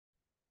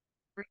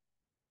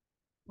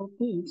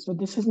Okay, so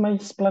this is my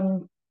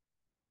Splunk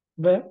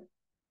web,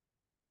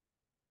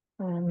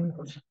 and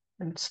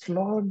let's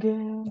log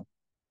in.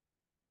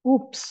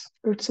 Oops,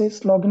 it says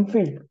login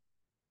failed.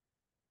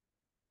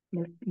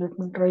 Let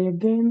me try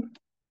again.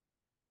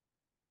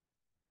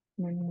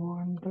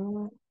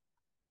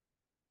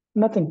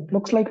 Nothing.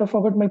 Looks like I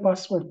forgot my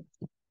password.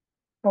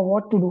 Now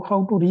what to do?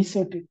 How to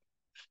reset it?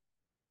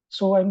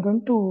 So I'm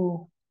going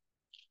to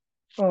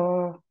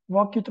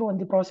walk you through on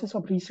the process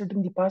of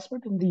resetting the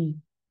password in the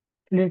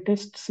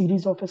latest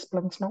series of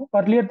Splunks now.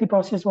 Earlier the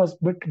process was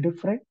a bit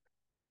different,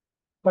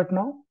 but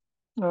now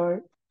uh,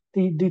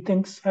 the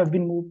things have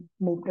been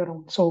moved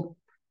around. So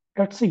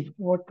let's see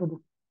what to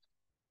do.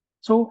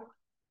 So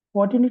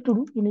what you need to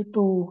do, you need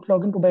to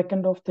log into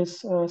backend of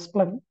this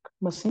Splunk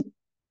machine.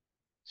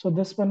 So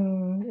this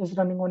one is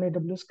running on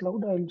AWS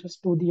cloud. I'll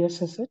just do the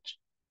SSH,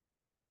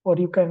 or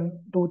you can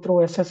do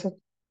through SSH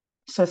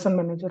session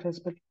manager as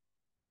well.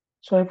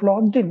 So I've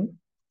logged in.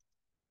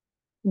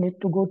 You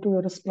need to go to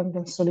your Splunk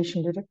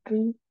installation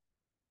directory.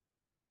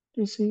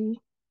 You see,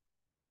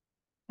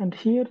 and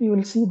here you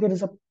will see there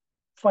is a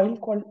file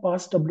called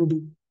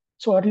passwd.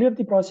 So earlier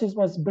the process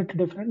was a bit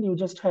different. You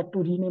just had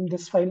to rename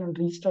this file and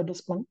restart the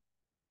Splunk,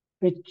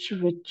 which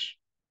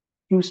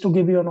used to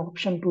give you an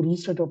option to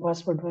reset your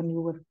password when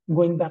you were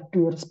going back to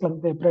your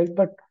Splunk web, right?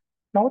 But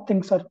now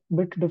things are a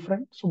bit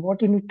different. So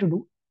what you need to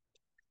do,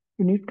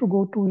 you need to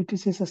go to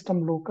etc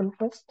system local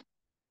first,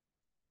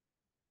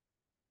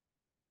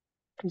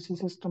 etc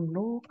system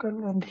local,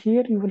 and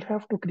here you will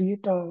have to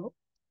create a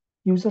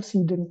user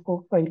seed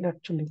info file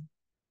actually.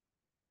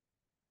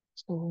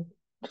 So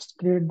just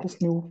create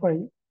this new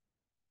file.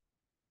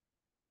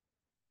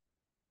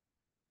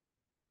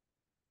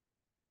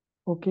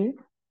 Okay.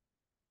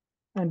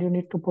 And you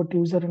need to put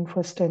user in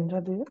first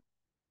stanza there.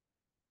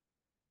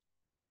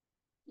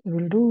 You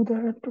will do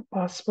that.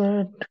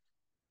 Password.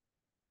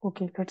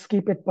 Okay, let's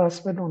keep it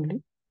password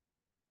only.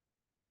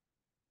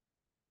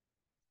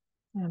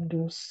 And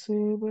you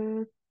save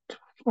it.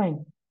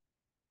 Fine.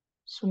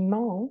 So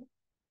now,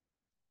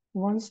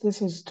 once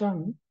this is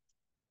done,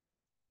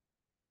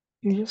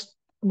 you just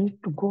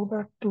need to go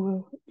back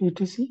to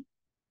etc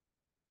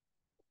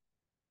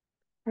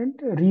and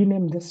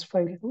rename this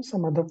file to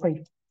some other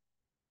file.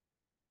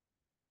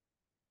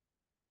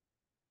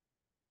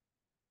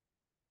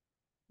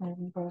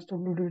 And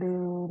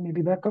passwd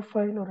maybe backup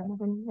file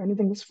or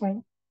anything is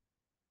fine.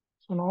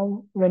 So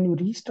now when you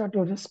restart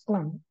your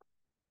Splunk,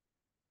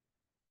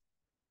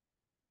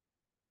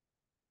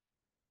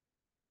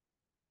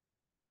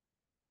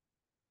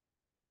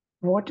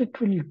 what it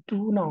will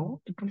do now,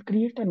 it will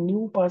create a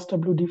new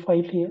passwd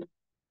file here,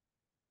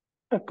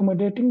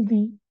 accommodating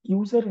the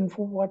user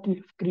info what we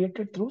have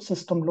created through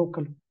system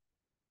local.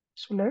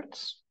 So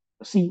let's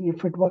see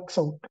if it works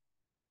out.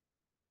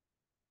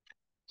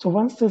 So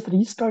once this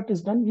restart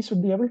is done, we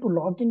should be able to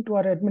log into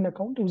our admin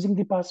account using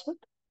the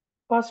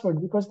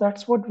password, because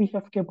that's what we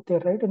have kept there,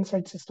 right,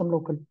 inside system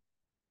local.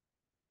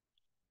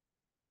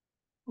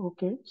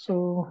 Okay,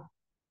 so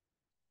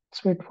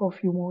let's wait for a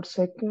few more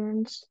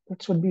seconds.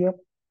 It should be up.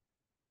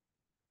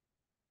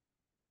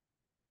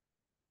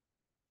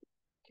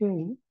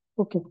 Okay,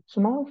 okay.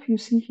 So now if you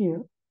see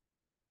here,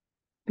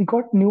 we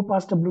got new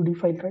passwd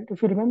file, right?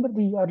 If you remember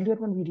the earlier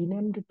one, we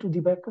renamed it to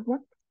the backup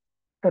one.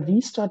 After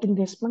restarting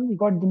the Splunk, we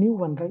got the new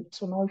one, right?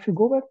 So now if you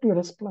go back to your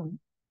Splunk,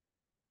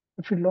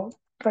 if you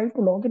try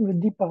to log in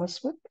with the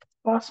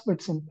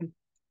password simple.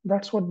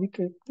 That's what we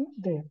kept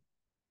there.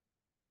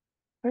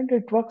 And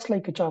it works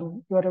like a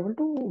charm. You are able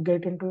to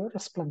get into your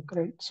Splunk,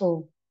 right?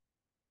 So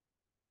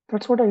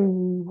that's what I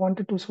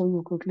wanted to show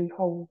you quickly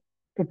how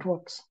it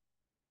works.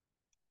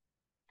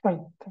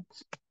 Fine,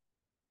 thanks.